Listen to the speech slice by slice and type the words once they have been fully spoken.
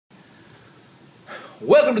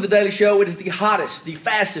Welcome to the Daily Show. It is the hottest, the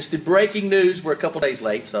fastest, the breaking news. We're a couple days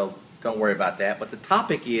late, so don't worry about that. But the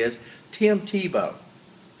topic is Tim Tebow.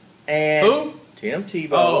 And who? Tim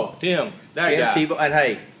Tebow. Oh, Tim. That guy. Tebow. And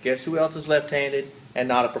hey, guess who else is left-handed and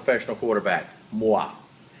not a professional quarterback? Moi.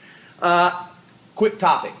 Quick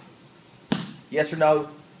topic. Yes or no?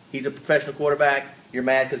 He's a professional quarterback. You're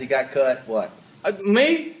mad because he got cut. What?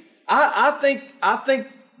 Me? I think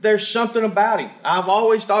there's something about him. I've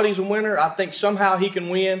always thought he's a winner. I think somehow he can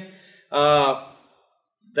win. He's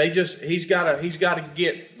got to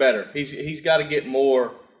get better. He's got to get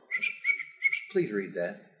more. Please read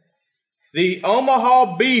that. The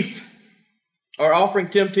Omaha Beef are offering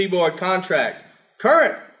Tim Tebow a contract.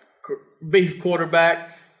 Current Beef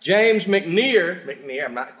quarterback James McNear.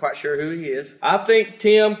 I'm not quite sure who he is. I think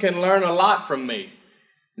Tim can learn a lot from me.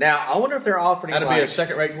 Now, I wonder if they're offering him How to be a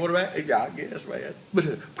second-rate quarterback? Yeah, I guess, man.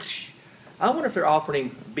 I wonder if they're offering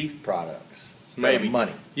him beef products. Maybe.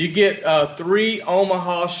 Money. You get 3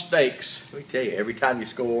 Omaha steaks. Let me tell you, every time you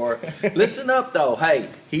score. Listen up, though. Hey,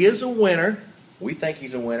 he is a winner. We think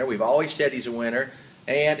he's a winner. We've always said he's a winner.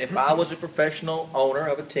 And if I was a professional owner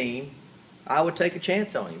of a team, I would take a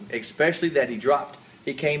chance on him, especially that he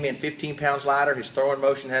came in 15 pounds lighter. His throwing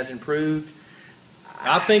motion has improved.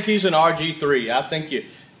 I think he's an RG3. I think you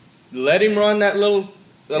let him run that little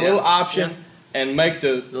option and make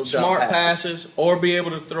the smart passes or be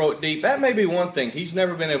able to throw it deep. That may be one thing. He's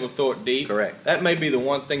never been able to throw it deep. Correct. That may be the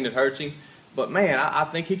one thing that hurts him. But, man, I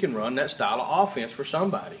think he can run that style of offense for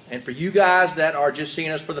somebody. And for you guys that are just seeing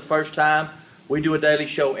us for the first time, we do a daily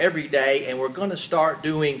show every day, and we're going to start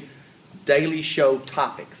doing daily show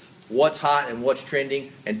topics. What's hot and what's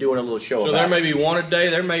trending, and doing a little show about it. So there may be 1 a day,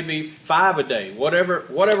 there may be 5 a day.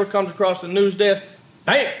 Whatever comes across the news desk,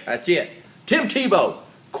 bam! That's it. Tim Tebow,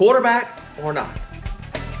 quarterback or not?